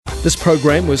This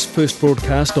program was first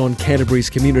broadcast on Canterbury's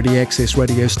community access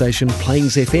radio station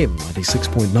Plains FM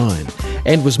 96.9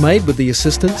 and was made with the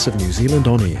assistance of New Zealand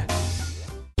On Air.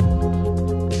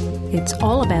 It's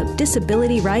all about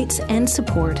disability rights and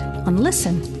support on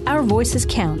Listen, Our Voices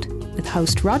Count, with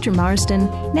host Roger Marsden,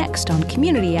 next on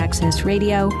Community Access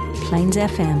Radio, Plains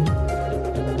FM.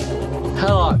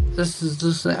 Hello, this is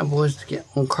Listen, Our Voices Count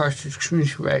on Christchurch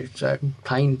Community Radio Station,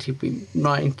 Plains FM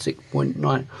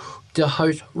 96.9, the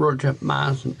host Roger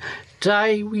Marsden.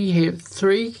 Today we have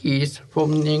three guests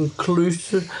from the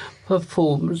Inclusive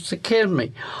Performance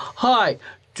Academy. Hi,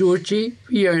 Georgie,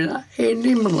 Fiona and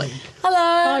Emily. Hello.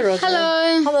 Hi, Roger.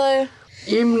 Hello. Hello.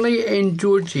 Emily and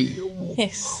Georgie,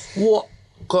 Yes. what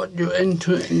got you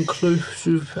into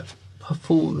Inclusive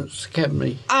Performance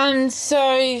Academy?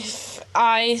 So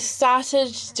I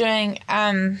started doing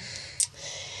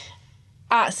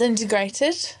Arts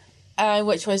Integrated,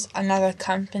 which was another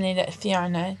company that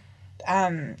Fiona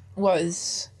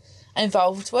was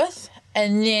involved with,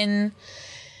 and then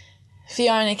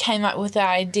Fiona came up with the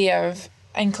idea of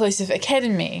Inclusive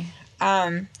Academy.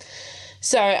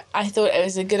 So I thought it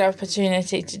was a good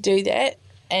opportunity to do that,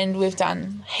 and we've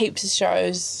done heaps of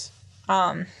shows.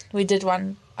 We did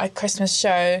a Christmas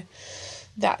show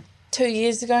about 2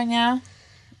 years ago now,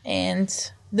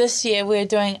 and this year we're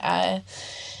doing a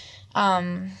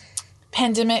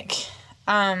pandemic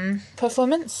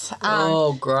performance.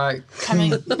 Oh, great.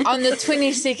 Coming on the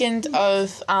 22nd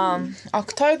of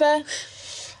October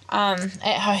at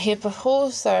Hohepa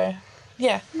Hall, so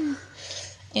yeah.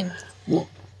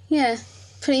 Yeah,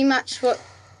 pretty much what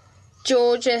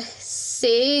Georgia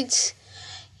said.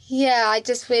 Yeah, I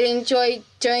just really enjoy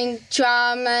doing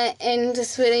drama and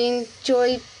just really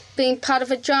enjoy being part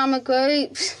of a drama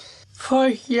group.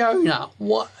 For Fiona,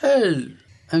 what is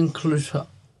Inclusive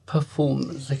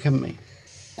Performance Academy?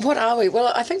 What are we?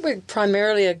 Well, I think we're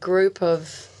primarily a group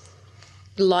of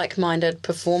like-minded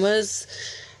performers.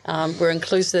 We're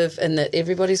inclusive in that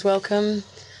everybody's welcome,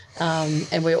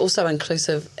 and we're also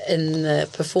inclusive in the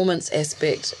performance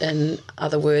aspect. In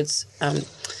other words,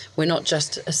 we're not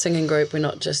just a singing group, we're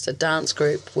not just a dance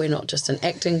group, we're not just an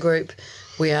acting group.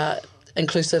 We are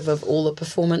inclusive of all the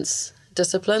performance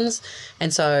disciplines,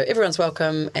 and so everyone's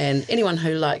welcome, and anyone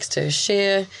who likes to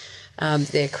share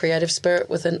their creative spirit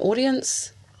with an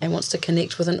audience and wants to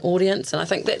connect with an audience. And I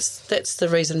think that's the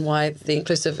reason why the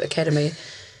Inclusive Academy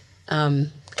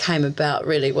came about,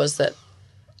 really, was that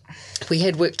we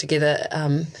had worked together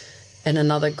in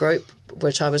another group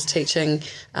which I was teaching,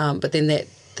 but then that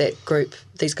group,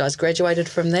 these guys graduated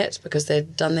from that because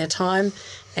they'd done their time,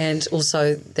 and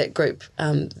also that group,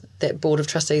 that board of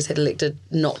trustees had elected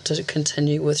not to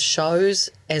continue with shows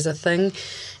as a thing.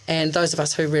 And those of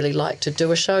us who really like to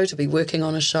do a show, to be working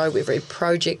on a show, we're very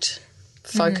project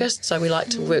focused, so we like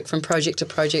to work from project to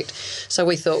project. So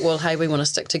we thought, well, hey, we want to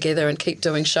stick together and keep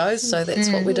doing shows, so that's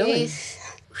what we're doing.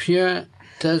 Fiona,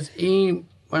 does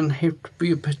anyone have to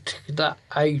be a particular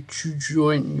age to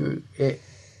join you at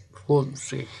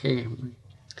Performance Academy?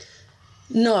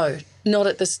 No, not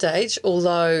at this stage,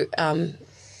 although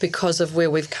because of where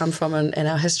we've come from and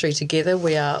our history together,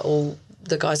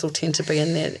 the guys all tend to be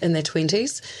in their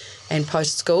 20s and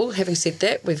post-school. Having said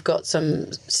that, we've got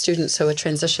some students who are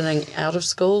transitioning out of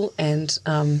school, and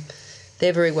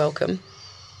they're very welcome.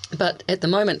 But at the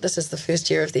moment, this is the first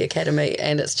year of the Academy,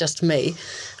 and it's just me.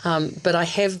 But I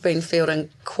have been fielding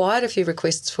quite a few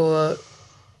requests for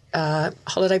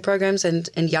holiday programs and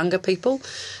younger people.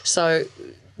 So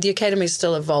the Academy is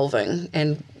still evolving,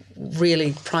 and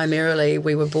really primarily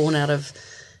we were born out of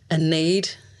a need,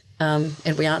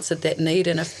 and we answered that need.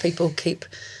 And if people keep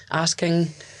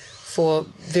asking for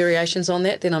variations on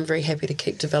that, then I'm very happy to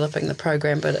keep developing the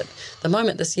program. But at the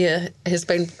moment, this year has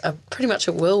been pretty much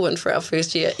a whirlwind for our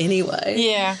first year anyway.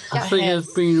 Yeah. I think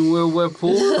it's been a whirlwind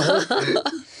for us.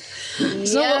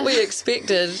 It's not what we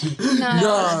expected.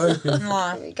 No.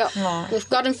 We've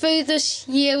gotten through this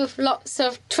year with lots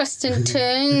of twists and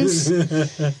turns.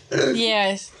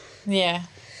 Yes. Yeah.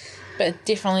 But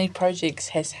definitely projects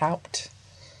has helped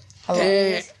a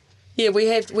lot. Yeah, we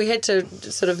had to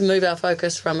sort of move our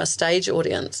focus from a stage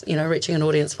audience, reaching an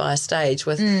audience via stage.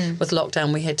 With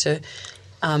lockdown, we had to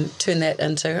turn that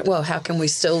into, well, how can we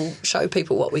still show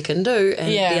people what we can do? And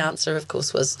the answer, of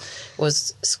course,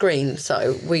 was screen.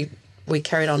 So we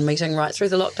carried on meeting right through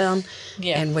the lockdown,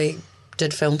 and we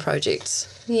did film projects.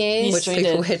 Yes, which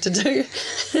people had to do,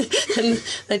 and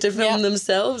they did film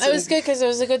themselves. It was good because it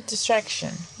was a good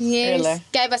distraction. Yes, really.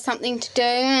 Gave us something to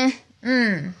do.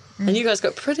 And you guys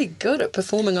got pretty good at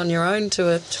performing on your own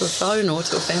to a phone or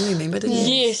to a family member, didn't you?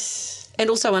 Yes. And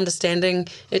also understanding,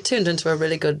 it turned into a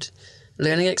really good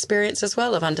learning experience as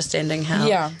well of understanding how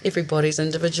Yeah. everybody's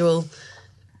individual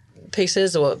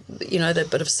pieces or, that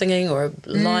bit of singing or a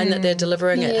line that they're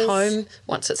delivering at Yes. home,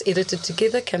 once it's edited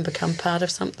together, can become part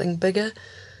of something bigger.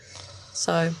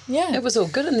 So, Yeah. it was all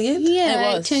good in the end. Yeah,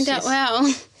 It it was, turned out yes.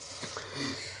 well.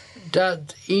 Does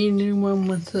anyone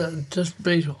with a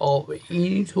disability of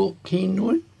any sort can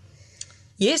do it?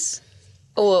 Yes,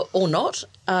 or not.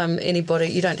 Anybody,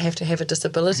 you don't have to have a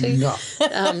disability No.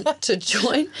 to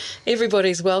join.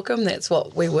 Everybody's welcome. That's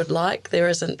what we would like. There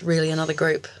isn't really another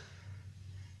group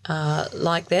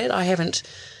like that. I haven't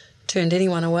turned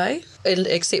anyone away,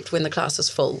 except when the class is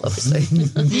full, obviously.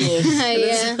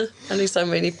 Yes. Yeah. Only so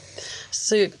many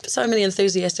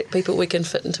enthusiastic people we can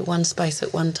fit into one space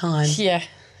at one time. Yeah.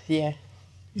 Yeah.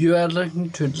 You are looking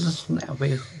to listen now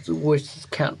because the voices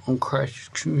count on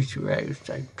Christchurch Community Radio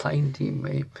Station, Plains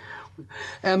FM.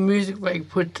 Our music break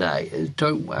for today is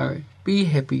Don't Worry, Be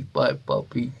Happy by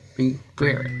Bobby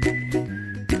Barrett.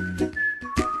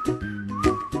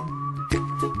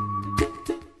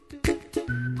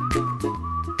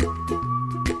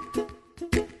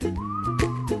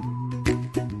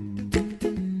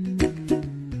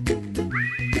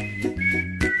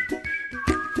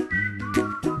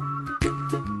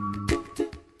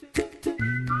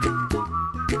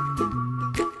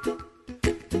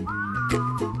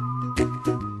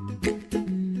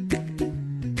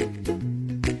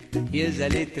 Here's a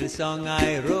little song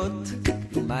I wrote.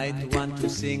 You might want to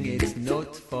sing it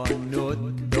note for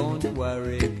note. Don't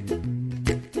worry,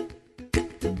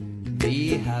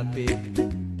 be happy.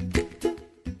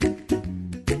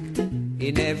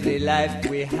 In every life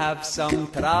we have some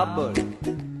trouble.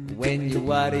 When you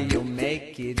worry, you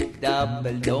make it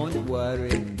double. Don't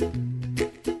worry,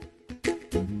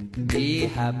 be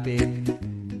happy.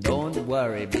 Don't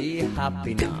worry, be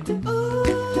happy now.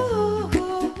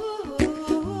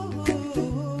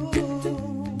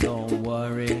 Don't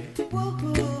worry,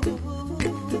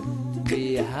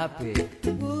 be happy.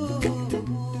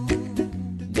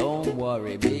 Don't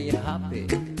worry, be happy.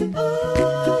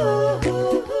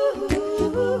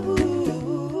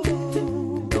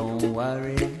 Don't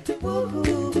worry,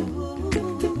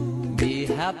 be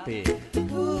happy.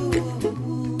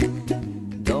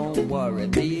 Don't worry,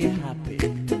 be happy.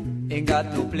 Ain't got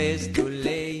no place to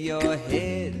lay your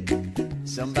head.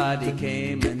 Somebody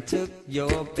came and took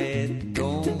your bed.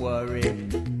 Don't worry,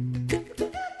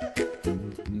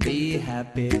 be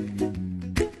happy.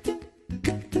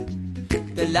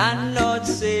 The landlord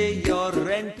say your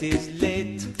rent is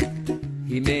late.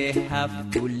 He may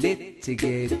have to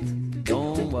litigate.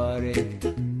 Don't worry,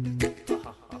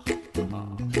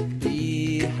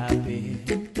 be happy.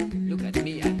 Look at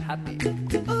me, I'm happy.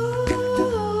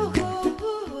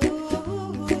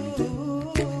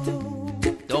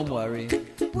 Don't worry,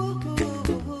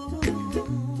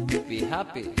 be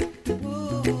happy.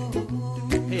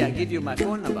 Hey, I give you my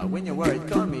phone number. When you're worried,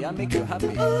 call me. I'll make you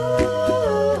happy.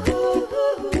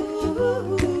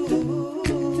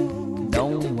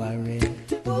 Don't worry,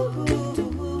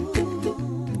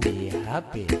 be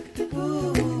happy.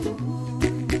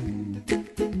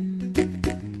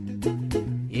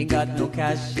 Ain't got no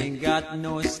cash, ain't got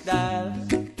no style,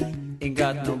 ain't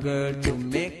got no girl to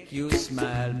make you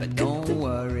smile. But don't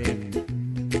worry,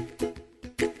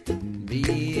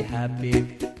 be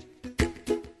happy.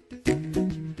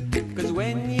 Cause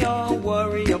when you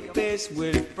worry, your face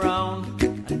will frown,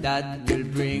 and that will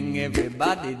bring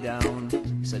everybody down.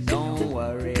 So don't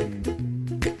worry,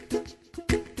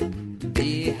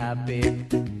 be happy.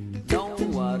 Don't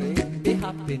worry, be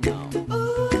happy now.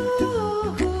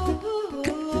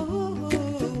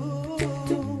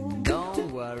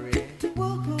 Don't worry,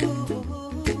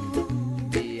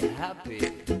 be happy.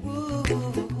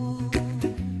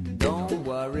 Don't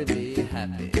worry, be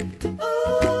happy.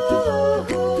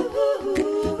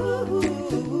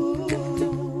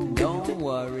 Don't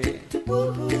worry,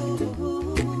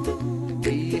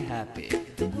 be happy.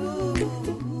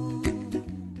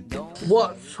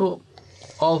 What sort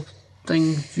of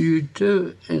things do you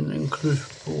do in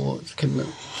inclusive sports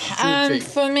community?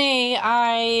 For me,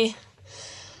 I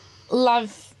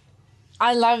love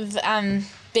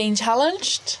being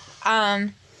challenged.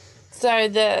 So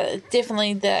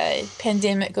definitely the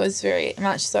pandemic was very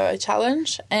much so a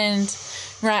challenge, and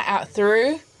right out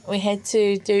through we had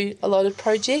to do a lot of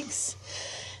projects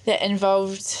that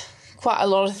involved quite a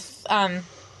lot of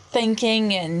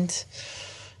thinking and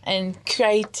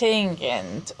creating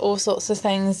and all sorts of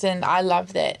things, and I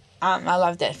love that. I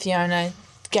love that Fiona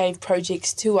gave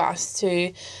projects to us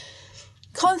to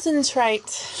concentrate.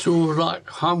 Sort of like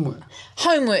homework.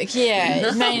 Homework,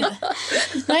 yeah.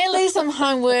 Mainly some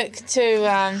homework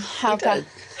to help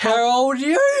How old are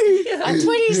you? I'm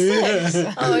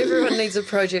 26. Oh, everyone needs a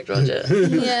project, Roger.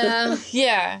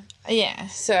 Yeah. Yeah.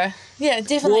 So, yeah,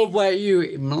 definitely. What about you,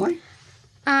 Emily?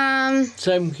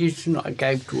 Same question I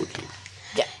gave Georgie.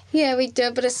 Yeah, we do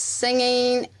a bit of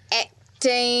singing,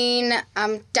 acting,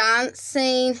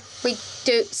 dancing. We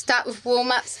do start with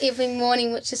warm-ups every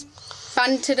morning, which is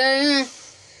fun to do,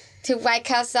 to wake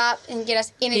us up and get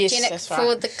us energetic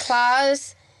for the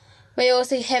class. We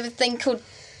also have a thing called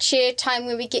chair time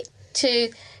where we get to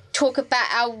talk about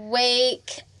our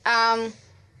week,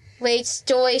 read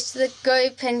stories to the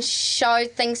group and show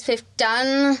things we've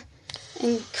done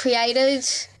and created.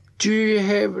 Do you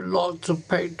have lots of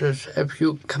practice if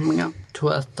you're coming up to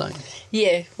a thing?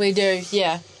 Yeah, we do,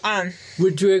 yeah.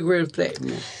 Would you agree with that?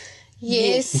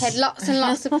 Yes, had lots and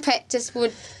lots of practice.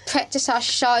 Would practice our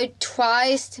show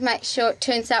twice to make sure it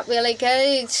turns out really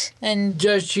good. And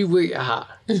Does she work hard?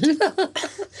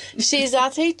 she's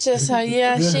our teacher, so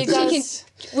yeah, she does.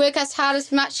 She can work as hard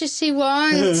as much as she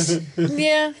wants.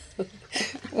 Yeah.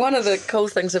 One of the cool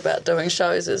things about doing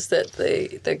shows is that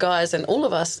the guys and all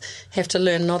of us have to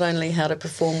learn not only how to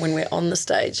perform when we're on the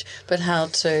stage, but how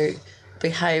to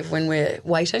behave when we're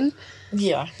waiting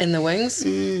in the wings,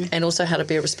 and also how to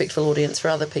be a respectful audience for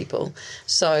other people.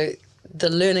 So the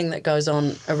learning that goes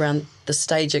on around the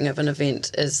staging of an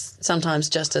event is sometimes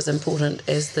just as important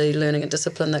as the learning and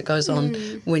discipline that goes on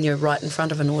when you're right in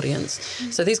front of an audience.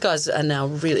 So these guys are now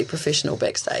really professional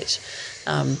backstage.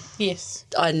 Yes.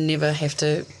 I never have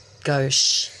to go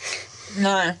shh.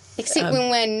 No. Except when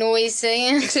we're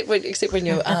noisy. Except when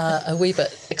you're a wee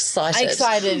bit excited.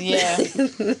 Excited, yeah.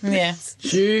 Yeah.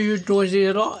 Do you noisy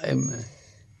a lot, Emily?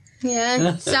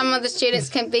 Yeah, some of the students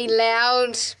can be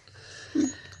loud,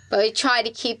 but we try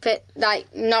to keep it,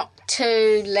 like, not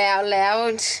too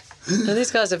loud. Now,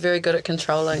 these guys are very good at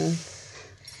controlling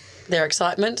their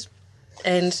excitement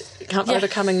and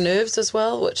overcoming nerves as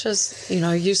well, which is,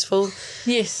 useful.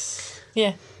 Yes.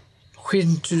 Yeah.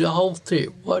 Question to the whole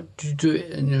thing, what do you do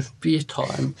in your spare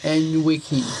time and your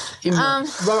weekends? Emily,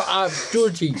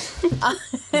 Georgie.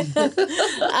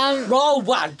 Roll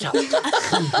one. Don't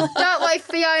worry,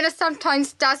 Fiona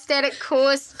sometimes does that. It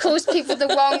calls people the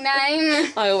wrong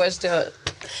name. I always do it.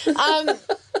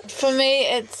 For me,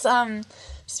 it's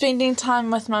spending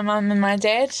time with my mum and my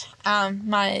dad.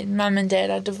 My mum and dad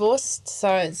are divorced,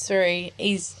 so it's very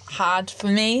hard for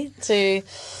me to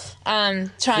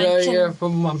try and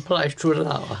from one place to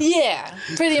another. Yeah,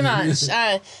 pretty much.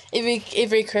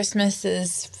 Every Christmas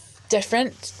is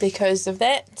different because of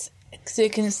that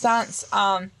circumstance.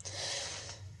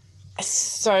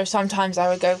 So sometimes I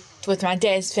would go with my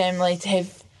dad's family to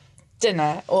have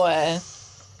dinner, and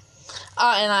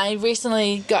I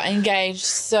recently got engaged,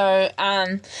 so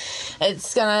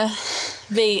it's gonna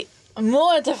be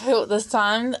more difficult this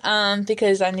time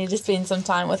because I need to spend some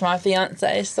time with my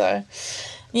fiance. So.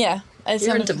 Yeah.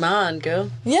 You're in demand, girl.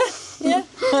 Yeah.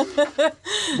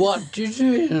 What do you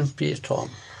do in your spare time?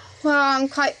 Well, I'm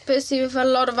quite busy with a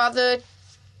lot of other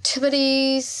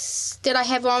activities that I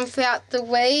have on throughout the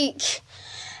week.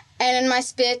 And in my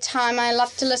spare time, I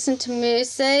love to listen to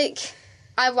music.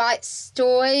 I write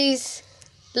stories,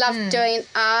 love doing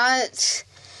art,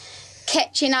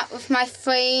 catching up with my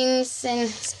friends and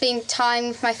spend time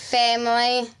with my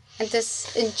family, and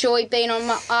just enjoy being on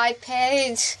my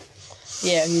iPad.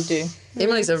 Yeah, you do.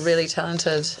 Emily's a really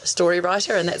talented story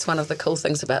writer, and that's one of the cool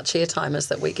things about Chair Time is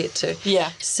that we get to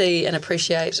see and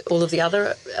appreciate all of the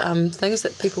other things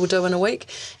that people do in a week.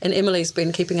 And Emily's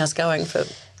been keeping us going for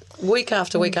week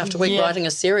after week after week, writing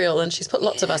a serial, and she's put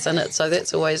lots of us in it, so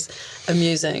that's always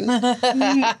amusing.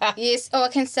 Yes, all I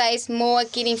can say is more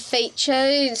getting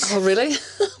featured. Oh, really?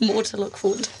 More to look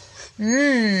forward to.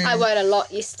 I wrote a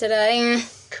lot yesterday.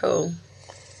 Cool.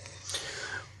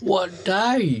 What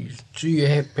days do you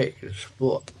have practice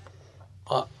for?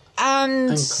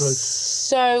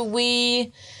 So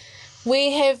we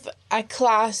have a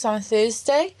class on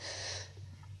Thursday.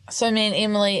 So me and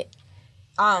Emily,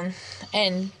 and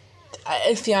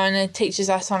Fiona teaches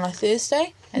us on a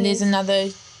Thursday, and there's another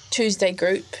Tuesday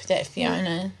group that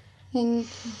Fiona.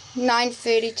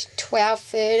 9:30 to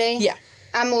 12:30. Yeah.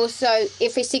 I'm also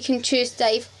every second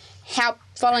Tuesday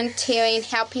volunteering,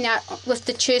 helping out with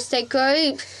the Tuesday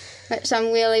group, which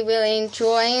I'm really, really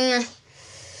enjoying.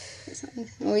 I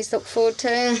always look forward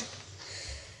to.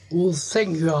 Well,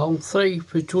 thank you all three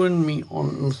for joining me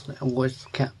on Listen and Voice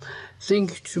Camp.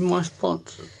 Thank you to my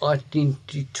sponsors,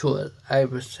 Identity Tours,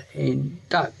 Avis and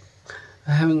Doug,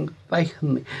 for having faith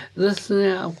in me. Listen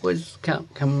and Voice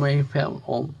Camp can be found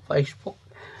on Facebook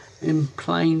and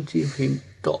plainsfm.org.nz.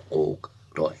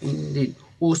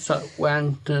 Also,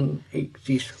 Wellington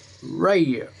Access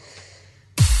Radio.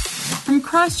 From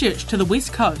Christchurch to the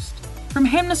West Coast, from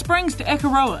Hanna Springs to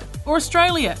Akaroa, or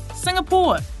Australia,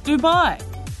 Singapore, Dubai,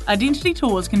 Identity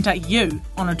Tours can take you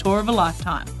on a tour of a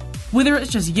lifetime. Whether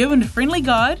it's just you and a friendly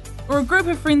guide, or a group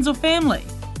of friends or family,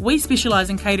 we specialise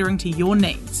in catering to your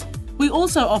needs. We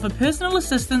also offer personal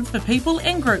assistance for people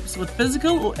and groups with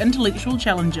physical or intellectual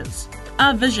challenges.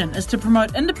 Our vision is to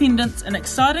promote independence and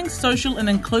exciting social and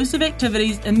inclusive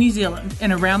activities in New Zealand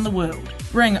and around the world.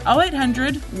 Ring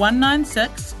 0800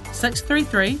 196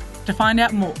 633 to find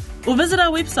out more, or visit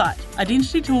our website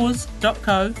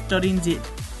identitytours.co.nz.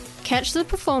 Catch the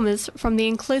performers from the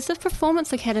Inclusive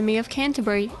Performance Academy of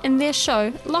Canterbury in their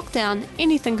show Lockdown,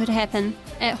 Anything Could Happen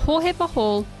at Hohepa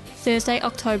Hall, Thursday,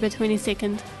 October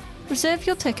 22nd. Reserve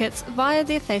your tickets via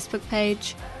their Facebook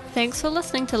page. Thanks for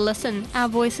listening to Listen, Our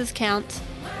Voices Count.